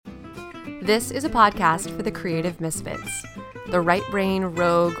This is a podcast for the creative misfits, the right-brain,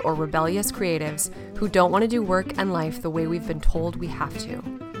 rogue, or rebellious creatives who don't want to do work and life the way we've been told we have to.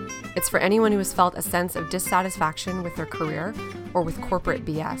 It's for anyone who has felt a sense of dissatisfaction with their career or with corporate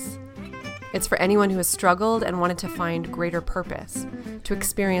BS. It's for anyone who has struggled and wanted to find greater purpose, to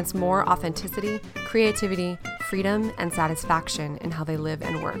experience more authenticity, creativity, freedom, and satisfaction in how they live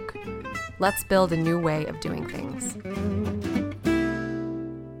and work. Let's build a new way of doing things.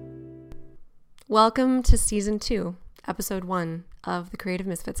 Welcome to Season 2, Episode 1 of the Creative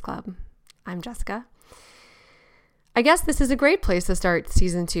Misfits Club. I'm Jessica. I guess this is a great place to start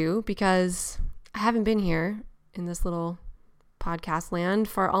Season 2 because I haven't been here in this little podcast land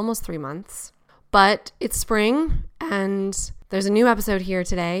for almost 3 months. But it's spring and there's a new episode here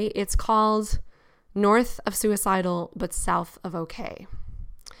today. It's called North of Suicidal but South of Okay.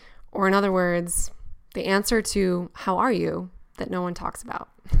 Or in other words, the answer to how are you that no one talks about.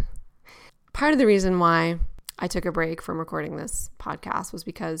 Part of the reason why I took a break from recording this podcast was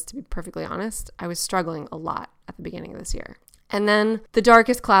because, to be perfectly honest, I was struggling a lot at the beginning of this year. And then the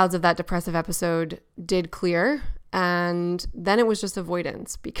darkest clouds of that depressive episode did clear, and then it was just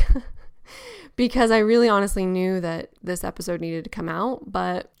avoidance because I really honestly knew that this episode needed to come out,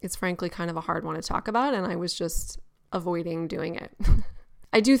 but it's frankly kind of a hard one to talk about, and I was just avoiding doing it.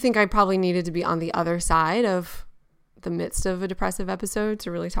 I do think I probably needed to be on the other side of the midst of a depressive episode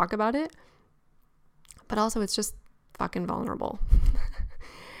to really talk about it. But also it's just fucking vulnerable.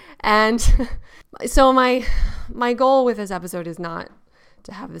 And so my goal with this episode is not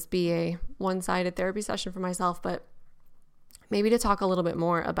to have this be a one-sided therapy session for myself, but maybe to talk a little bit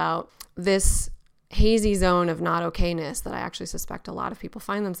more about this hazy zone of not okayness that I actually suspect a lot of people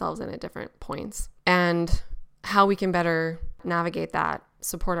find themselves in at different points, and how we can better navigate that,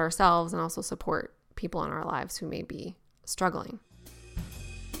 support ourselves, and also support people in our lives who may be struggling.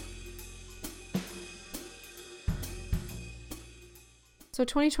 So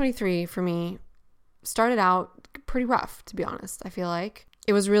 2023 for me started out pretty rough, to be honest. I feel like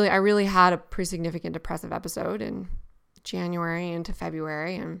I really had a pretty significant depressive episode in January into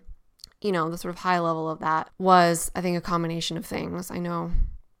February. And, the sort of high level of that was, I think, a combination of things. I know,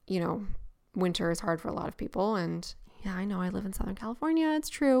 winter is hard for a lot of people. And yeah, I know I live in Southern California. It's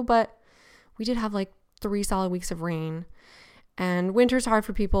true. But we did have like 3 solid weeks of rain. And winter's hard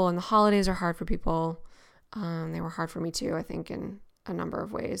for people and the holidays are hard for people. They were hard for me too, I think, in a number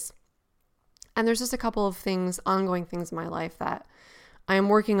of ways. And there's just a couple of ongoing things in my life that I am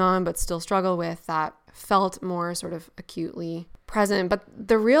working on but still struggle with that felt more sort of acutely present. But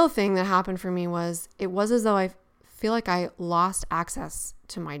the real thing that happened for me was, it was as though I feel like I lost access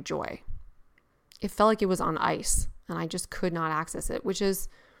to my joy. It felt like it was on ice and I just could not access it, which was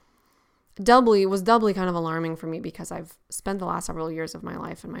doubly kind of alarming for me because I've spent the last several years of my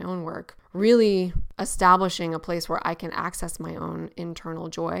life in my own work really establishing a place where I can access my own internal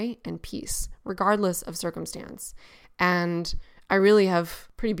joy and peace, regardless of circumstance. And I really have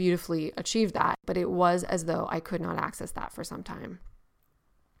pretty beautifully achieved that, but it was as though I could not access that for some time.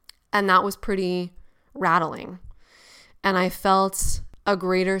 And that was pretty rattling. And I felt a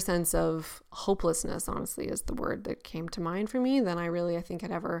greater sense of hopelessness, honestly, is the word that came to mind for me, than I think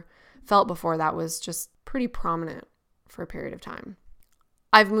I'd ever felt before. That was just pretty prominent for a period of time.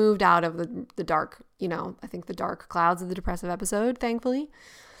 I've moved out of the dark, I think the dark clouds of the depressive episode, thankfully.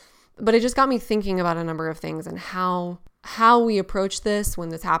 But it just got me thinking about a number of things and how we approach this when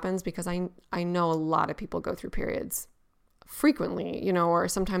this happens, because I know a lot of people go through periods frequently, or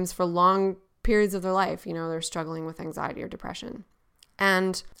sometimes for long periods of their life, they're struggling with anxiety or depression.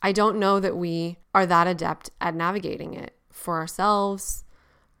 And I don't know that we are that adept at navigating it for ourselves,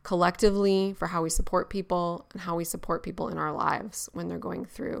 collectively, for how we support people and how we support people in our lives when they're going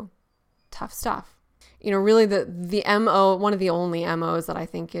through tough stuff. Really the MO, one of the only MOs that I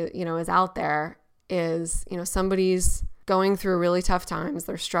think, is out there is, somebody's going through really tough times.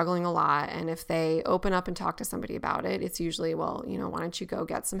 They're struggling a lot. And if they open up and talk to somebody about it, it's usually, well, why don't you go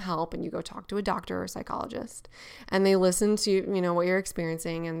get some help and you go talk to a doctor or a psychologist, and they listen to, what you're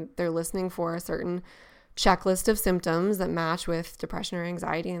experiencing, and they're listening for a certain checklist of symptoms that match with depression or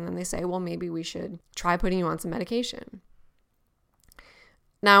anxiety. And then they say, well, maybe we should try putting you on some medication.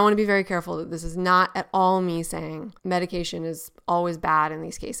 Now, I want to be very careful that this is not at all me saying medication is always bad in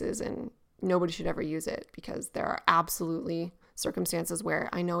these cases and nobody should ever use it, because there are absolutely circumstances where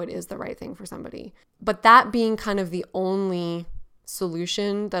I know it is the right thing for somebody. But that being kind of the only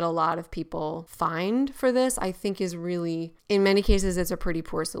solution that a lot of people find for this, I think is really, in many cases, it's a pretty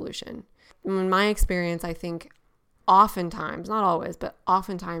poor solution. In my experience, I think oftentimes, not always, but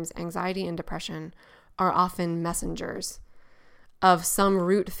oftentimes anxiety and depression are often messengers of some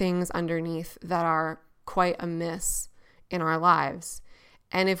root things underneath that are quite amiss in our lives.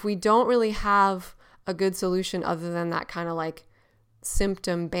 And if we don't really have a good solution other than that kind of like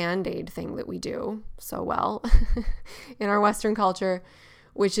symptom band-aid thing that we do so well in our Western culture,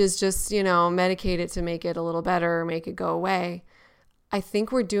 which is just, medicate it to make it a little better, make it go away, I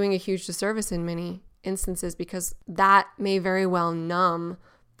think we're doing a huge disservice in many instances, because that may very well numb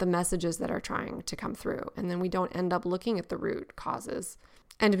the messages that are trying to come through. And then we don't end up looking at the root causes.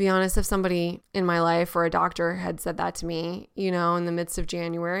 And to be honest, if somebody in my life or a doctor had said that to me, in the midst of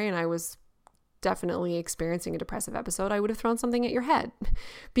January, and I was definitely experiencing a depressive episode, I would have thrown something at your head,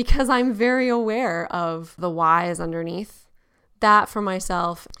 because I'm very aware of the whys underneath that for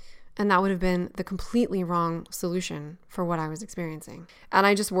myself. And that would have been the completely wrong solution for what I was experiencing. And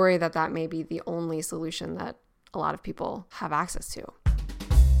I just worry that that may be the only solution that a lot of people have access to.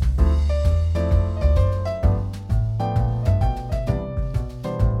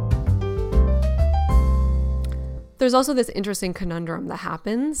 There's also this interesting conundrum that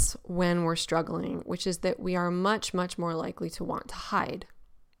happens when we're struggling, which is that we are much, much more likely to want to hide,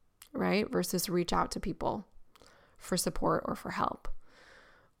 right? Versus reach out to people for support or for help,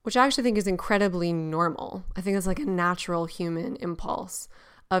 which I actually think is incredibly normal. I think it's like a natural human impulse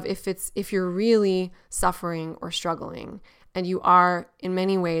of if you're really suffering or struggling and you are in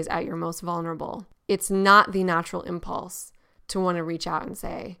many ways at your most vulnerable, it's not the natural impulse to want to reach out and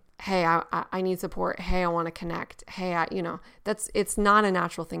say, hey, I need support. Hey, I want to connect. Hey, it's not a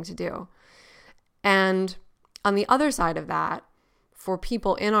natural thing to do. And on the other side of that, for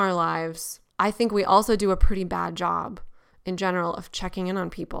people in our lives, I think we also do a pretty bad job in general of checking in on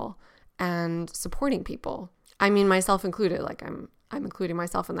people and supporting people. I mean, myself included, like I'm including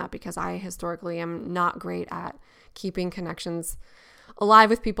myself in that, because I historically am not great at keeping connections alive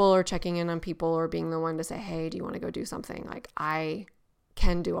with people or checking in on people or being the one to say, hey, do you want to go do something? Like I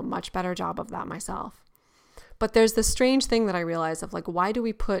can do a much better job of that myself. But there's this strange thing that I realize of like, why do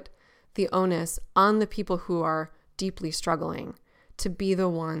we put the onus on the people who are deeply struggling to be the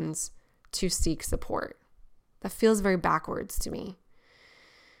ones to seek support? That feels very backwards to me.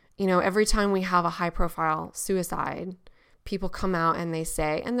 Every time we have a high profile suicide, people come out and they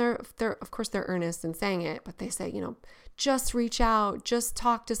say, and they're of course they're earnest in saying it, but they say, just reach out, just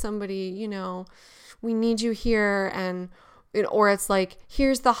talk to somebody, we need you here. And or it's like,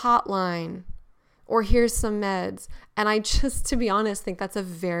 here's the hotline, or here's some meds. And I just, to be honest, think that's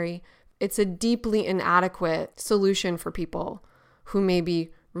it's a deeply inadequate solution for people who may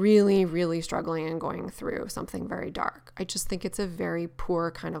be really, really struggling and going through something very dark. I just think it's a very poor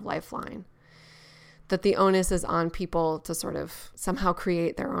kind of lifeline, that the onus is on people to sort of somehow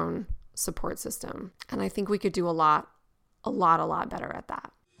create their own support system. And I think we could do a lot better at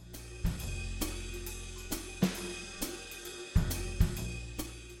that.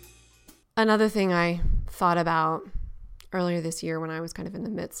 Another thing I thought about earlier this year when I was kind of in the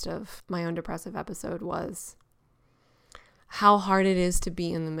midst of my own depressive episode was how hard it is to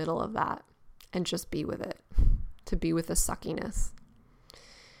be in the middle of that and just be with it, to be with the suckiness.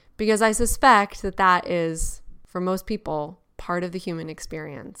 Because I suspect that is, for most people, part of the human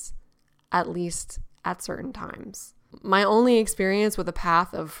experience, at least at certain times. My only experience with a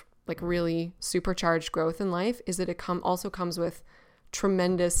path of like really supercharged growth in life is that it also comes with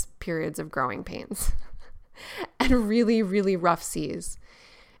tremendous periods of growing pains and really, really rough seas.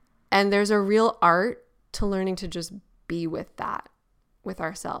 And there's a real art to learning to just be with that, with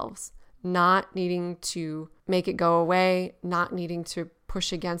ourselves, not needing to make it go away, not needing to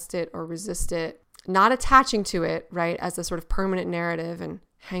push against it or resist it, not attaching to it, right, as a sort of permanent narrative and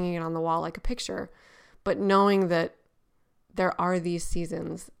hanging it on the wall like a picture, but knowing that there are these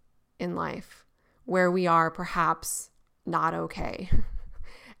seasons in life where we are perhaps not okay,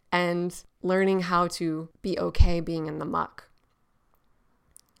 and learning how to be okay being in the muck.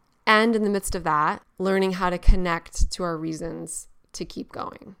 And in the midst of that, learning how to connect to our reasons to keep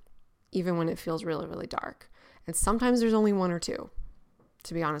going, even when it feels really, really dark. And sometimes there's only one or two,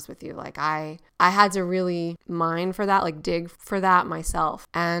 to be honest with you. Like I had to really mine for that, like dig for that myself.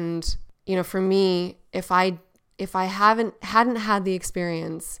 And, for me, if I hadn't had the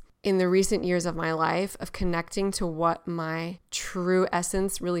experience in the recent years of my life of connecting to what my true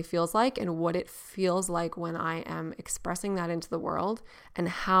essence really feels like and what it feels like when I am expressing that into the world, and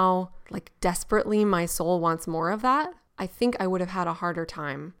how like desperately my soul wants more of that, I think I would have had a harder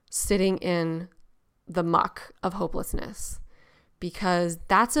time sitting in the muck of hopelessness, because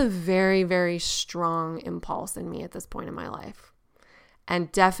that's a very, very strong impulse in me at this point in my life.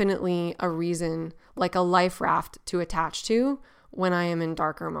 And definitely a reason, like a life raft to attach to when I am in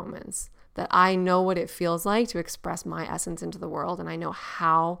darker moments. that I know what it feels like to express my essence into the world, and I know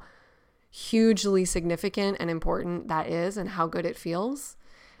how hugely significant and important that is and how good it feels.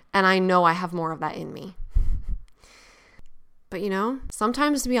 And I know I have more of that in me. But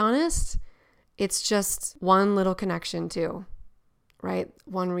sometimes, to be honest, it's just one little connection too, right?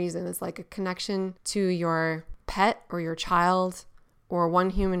 One reason is like a connection to your pet or your child or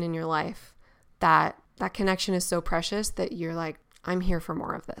one human in your life that connection is so precious that you're like, I'm here for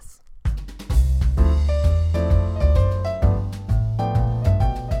more of this.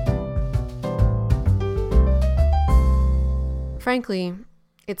 Frankly,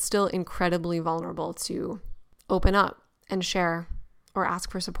 it's still incredibly vulnerable to open up and share or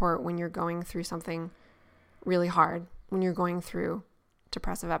ask for support when you're going through something really hard, when you're going through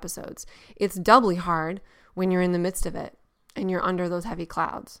depressive episodes. It's doubly hard when you're in the midst of it and you're under those heavy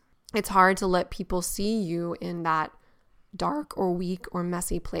clouds. It's hard to let people see you in that dark or weak or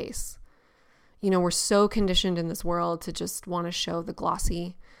messy place. We're so conditioned in this world to just want to show the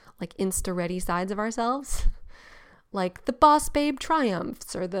glossy, like Insta-ready sides of ourselves. Like the boss babe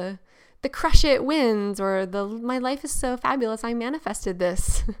triumphs or the crush it wins or the my life is so fabulous, I manifested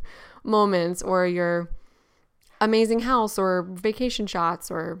this moments, or your amazing house or vacation shots,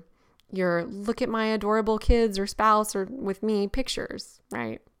 or your look at my adorable kids or spouse or with me pictures,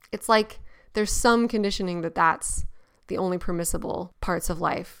 right? It's like there's some conditioning that that's the only permissible parts of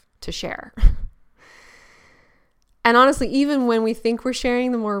life to share. And honestly, even when we think we're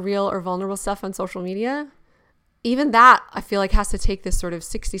sharing the more real or vulnerable stuff on social media, even that I feel like has to take this sort of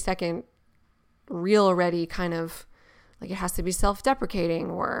 60-second reel ready kind of, like it has to be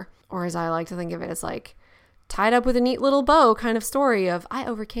self-deprecating or as I like to think of it, as like tied up with a neat little bow kind of story of I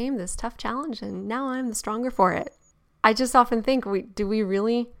overcame this tough challenge and now I'm the stronger for it. I just often think,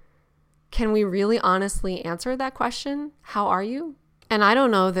 can we really honestly answer that question? How are you? And I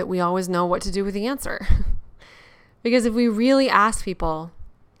don't know that we always know what to do with the answer. Because if we really ask people,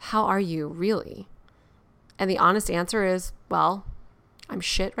 how are you really? And the honest answer is, well, I'm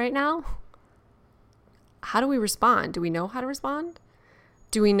shit right now. How do we respond? Do we know how to respond?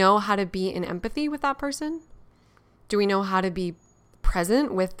 Do we know how to be in empathy with that person? Do we know how to be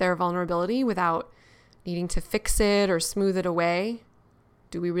present with their vulnerability without needing to fix it or smooth it away?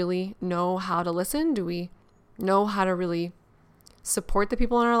 Do we really know how to listen? Do we know how to really support the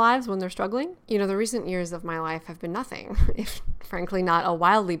people in our lives when they're struggling? The recent years of my life have been nothing, if frankly not a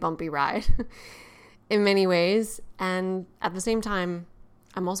wildly bumpy ride in many ways. And at the same time,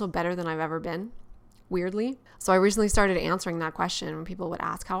 I'm also better than I've ever been, weirdly. So I recently started answering that question when people would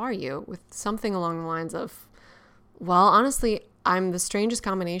ask, how are you? With something along the lines of, well, honestly, I'm the strangest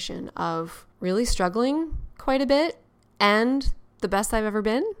combination of really struggling quite a bit and the best I've ever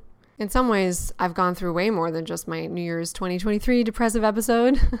been. In some ways, I've gone through way more than just my New Year's 2023 depressive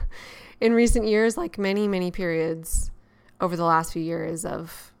episode in recent years, like many, many periods over the last few years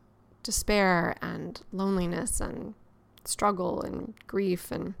of despair and loneliness and struggle and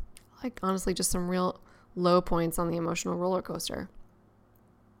grief and like honestly just some real low points on the emotional roller coaster.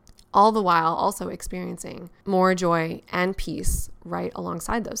 All the while also experiencing more joy and peace right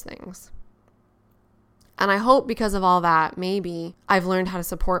alongside those things. And I hope because of all that, maybe I've learned how to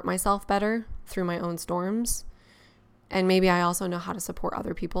support myself better through my own storms. And maybe I also know how to support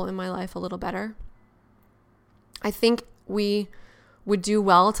other people in my life a little better. I think we would do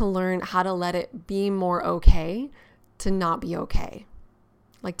well to learn how to let it be more okay to not be okay.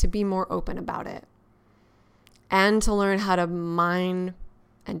 Like to be more open about it. And to learn how to mine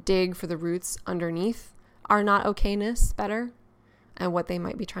and dig for the roots underneath our not okayness better and what they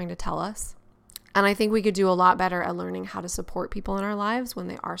might be trying to tell us. And I think we could do a lot better at learning how to support people in our lives when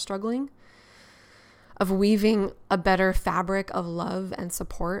they are struggling, of weaving a better fabric of love and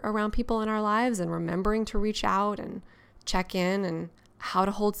support around people in our lives and remembering to reach out and check in and how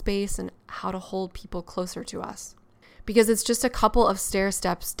to hold space and how to hold people closer to us. Because it's just a couple of stair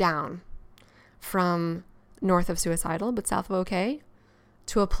steps down from north of suicidal but south of okay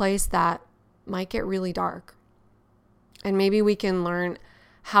to a place that might get really dark. And maybe we can learn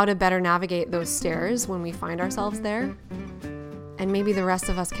how to better navigate those stairs when we find ourselves there. And maybe the rest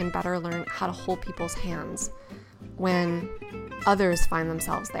of us can better learn how to hold people's hands when others find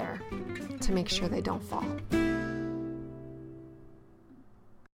themselves there to make sure they don't fall.